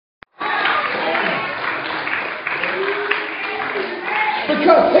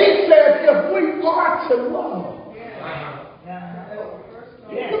Because he said if we are to love.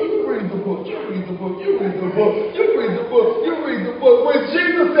 You read the book, you read the book, you read the book, you read the book, you read the book. When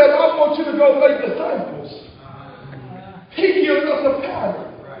Jesus said, I want you to go make disciples, he gives us a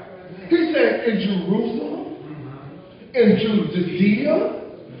pattern. He said, in Jerusalem, in Judea,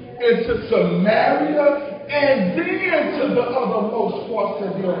 into Samaria, and then to the othermost parts of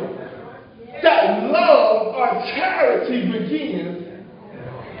the earth. That love or charity begins.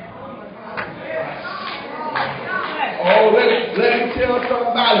 Oh, let me tell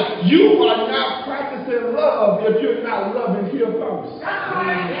somebody, you are not practicing love if you're not loving here first.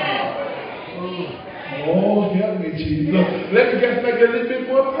 Oh, help me, Jesus. Let me just make it a little bit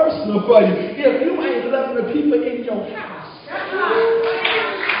more personal for you. If you ain't loving the people in your house.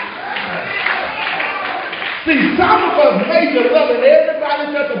 See, some of us major loving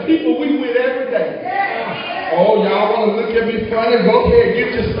everybody but the people we with every day. Oh, y'all want to look at me funny? Go ahead,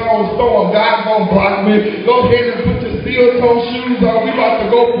 get your stones thrown. God's going to block me. Go ahead and put your steel-toe shoes on. We about to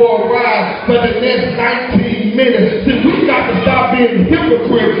go for a ride for the next 19 minutes. See, we got to stop being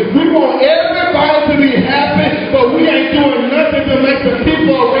hypocrites. We want everybody to be happy, but we ain't doing nothing to make the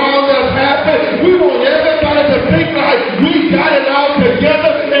people around us happy. We want everybody to think like we got it all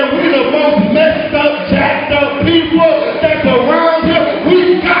together and we're the most messed up, jacked up people that's around here.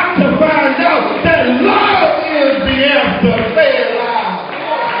 We got to find out that love is the answer. Say it loud.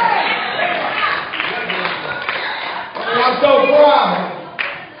 And I'm so proud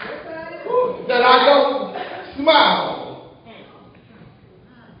that I don't smile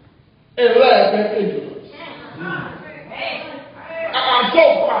and laugh at ignorance. I'm so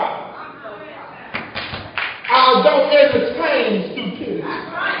proud. I don't entertain stupidity.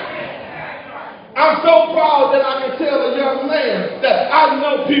 I'm so proud that I can tell a young man that I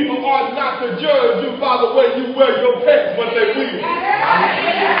know people are not to judge you by the way you wear your pants, but they will.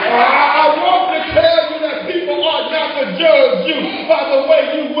 I want to tell you that people are not to judge you by the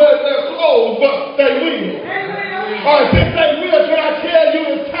way you wear their clothes, but they will. If they will, can I tell you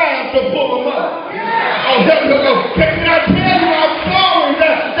it's time to pull them up? Can I tell you I'm sorry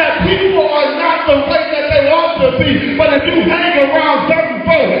that people are not the way that they ought to be, but if you hang around certain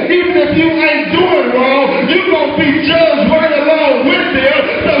folks, even if you ain't doing wrong, you're going to be judged right along with them,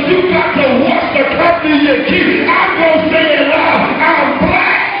 so you got to watch the company you keep. I'm going to say it loud, I'm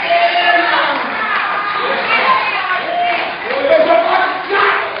black. Because I'm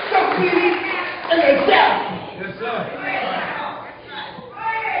not something in the devil. Yes, sir.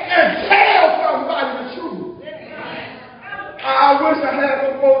 And tell somebody the truth. I wish I had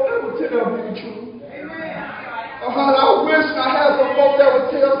some folks that would tell me the truth. I wish I had some folks that would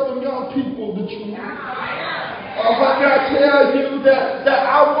tell some young people the truth. Can I tell you that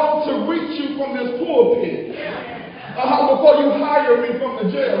I want to reach you from this pulpit before you hire me from the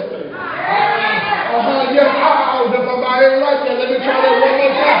jail station. Yes, if somebody ain't like that, let me try that one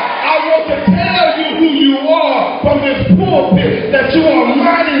more time. I want to tell you who you are from this pulpit, that you are a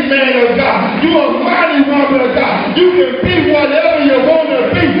mighty man of God. You are a mighty woman of God. You can be whatever you want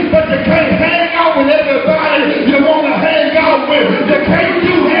to be, but you can't hang out with everybody you want to hang out with. You can't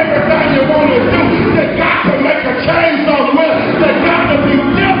do everything you want to do. You got to make a change somewhere. You got to be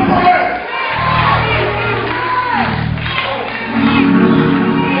different.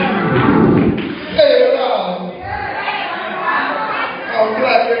 I'm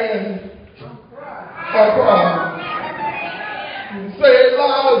black and I'm proud. Say it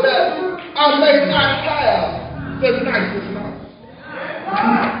loud that I may not have the nicest house.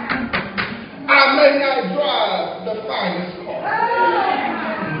 I may not drive the finest car.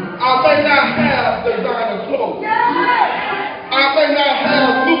 I may not have designer clothes. I may not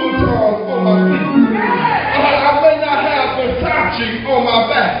have Louboutins on my feet. I may not have Versace on my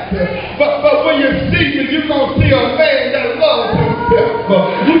back. But when you see me, you're going to see a man that loves himself.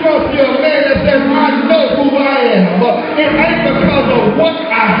 You're going to see a man that says, I know who I am. It ain't because of what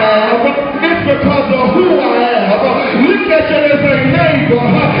I have. It's because of who I am. Look at your neighbor.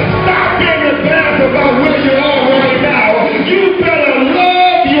 Stop being embarrassed about where you are right now. You better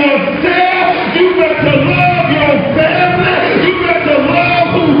love yourself. You better love your family. You better love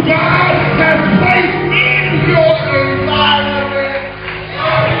who God has placed in your environment.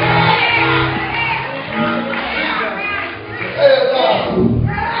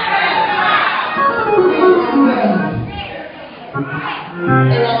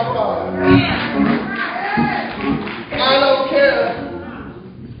 And I'm fine. I don't care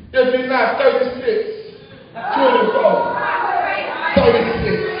if you're not 36, 24,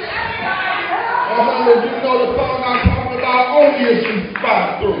 36. If you know the song I'm talking about, only if you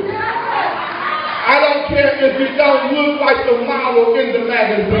 5'3". I don't care if you don't look like the model in the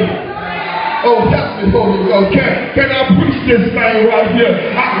magazine. Oh, help me, Holy Ghost. Can I preach this thing right here?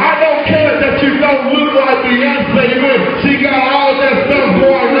 I don't care that you don't look like Beyonce. She got all that stuff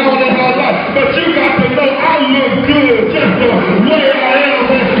going on in her life. But you got to know I look good just the way I am.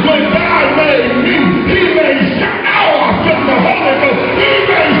 When God made me, He made the Holy Ghost. He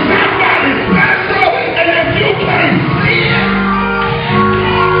made somebody special. And if you can't see it,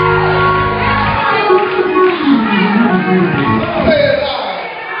 say it loud.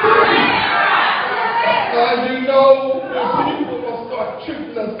 You know, people will start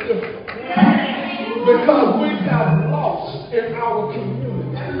treating us different because we have lost in our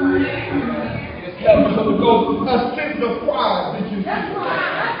community. Help me go a sense of pride. Did you see?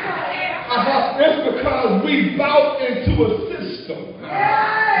 It's because we bought into a system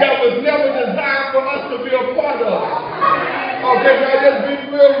that was never designed for us to be a part of. Okay, now just be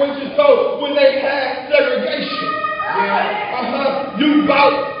real with you. So when they had segregation, you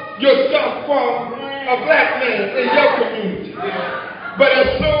bought your stuff from a black man in your community. But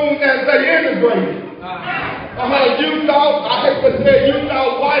as soon as they integrated, you thought, I hate to say, you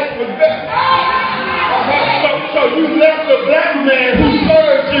thought white was better. So you left the black man who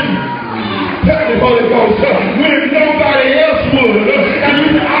served you. Tell me, Holy Ghost, when nobody else would. And you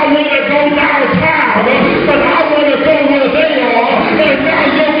said, I want to go downtown, but I want to go where they are. And now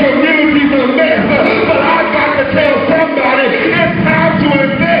your community's a mess. But I got to tell somebody, it's time to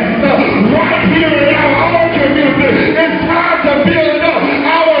invest right here in our own community. It's time to build up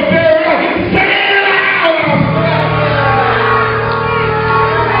our very own. Say it out!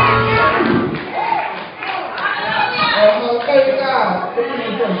 Thank God for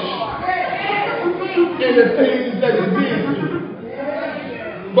immigration and the things that it did.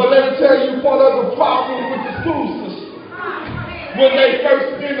 But let me tell you part of the problem with the school system. When they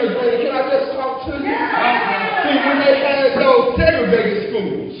first integrated, can I just talk to you? See, when they had those segregated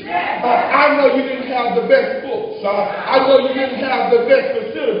schools, I know you didn't have the best books. I know you didn't have the best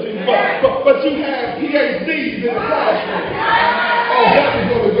facilities, but you had PhDs in the classroom. Oh, help me,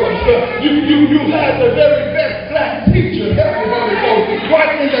 Holy Ghost. You had the very best black teacher, help me, Holy Ghost,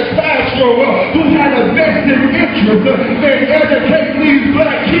 right in the classroom who had a vested interest in educating these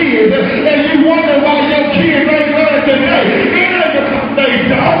black kids. And you wonder why your kids ain't learning today. Because they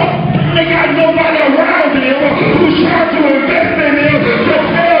don't. They got nobody around them who's trying to invest in them to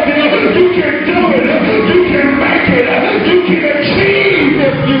tell them you can do it, you can make it, you can achieve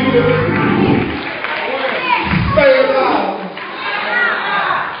if you do it. Say it loud.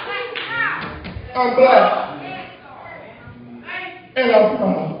 I'm black. And I'm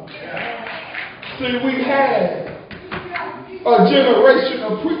proud. See, we had a generation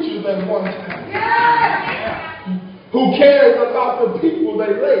of preachers at one time who cared about the people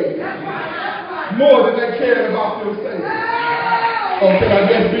they raised more than they cared about themselves. Oh, can I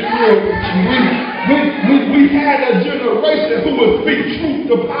just be real with you? We had a generation who would speak truth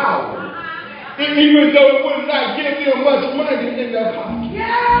to power. Even though it would not give them much money in their pocket.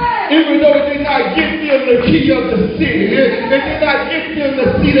 Even though it did not give them the key of the city. It did not give them the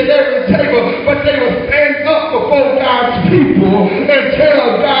seat at every table. But they would stand up before God's people and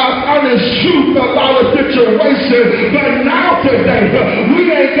tell God's honest truth about a situation. But now today, we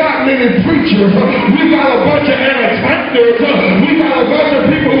ain't got many preachers. We got a bunch of entertainers. We got a bunch of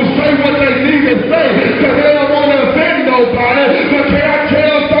people who say what they need to say because they don't want to offend nobody. But can I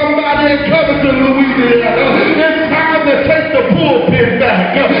tell somebody in Covington, Louisiana, it's time to take the pulpit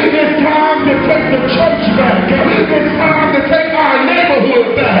back. It's time to take the church back. It's time to take our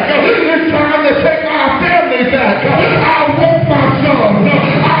neighborhood back. It's time to take our family back. I want my son.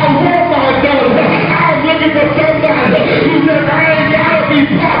 I want my daughter. I'm looking for somebody who says, I ain't got to be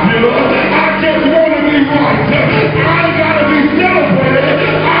popular. I just want to be right. I ain't got to be celebrated.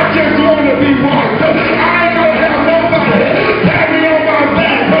 I just want to be right. I ain't going to have nobody pat me on my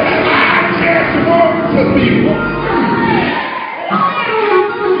back. I just want to be right.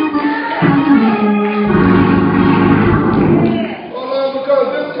 Because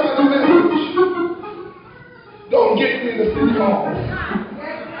this kind of message don't get me to City Hall.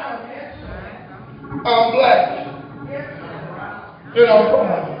 I'm black. And I'm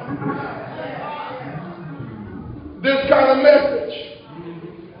proud. This kind of message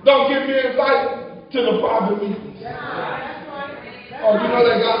don't get me invited to the private meetings. Oh, you know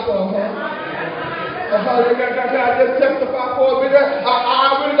they got some, Can I just testify for a minute?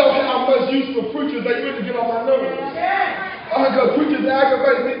 I really don't have much use for preachers. They really get on my nerves. Because preachers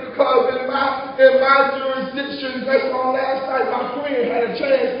aggravate me because in my jurisdiction, based on last night, my friend had a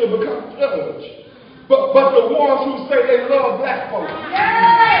chance to become judge. But the ones who say they love black folks,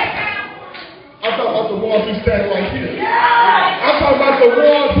 I'm talking about the ones ones who stand right here. I'm talking about the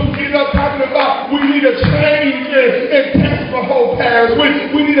ones who get up talking about we need a change in Tesla Hope Paris.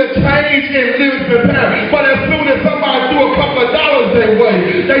 We need a change in Elizabeth Paris. But as soon as somebody threw a couple of dollars their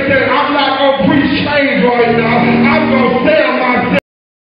way, they said,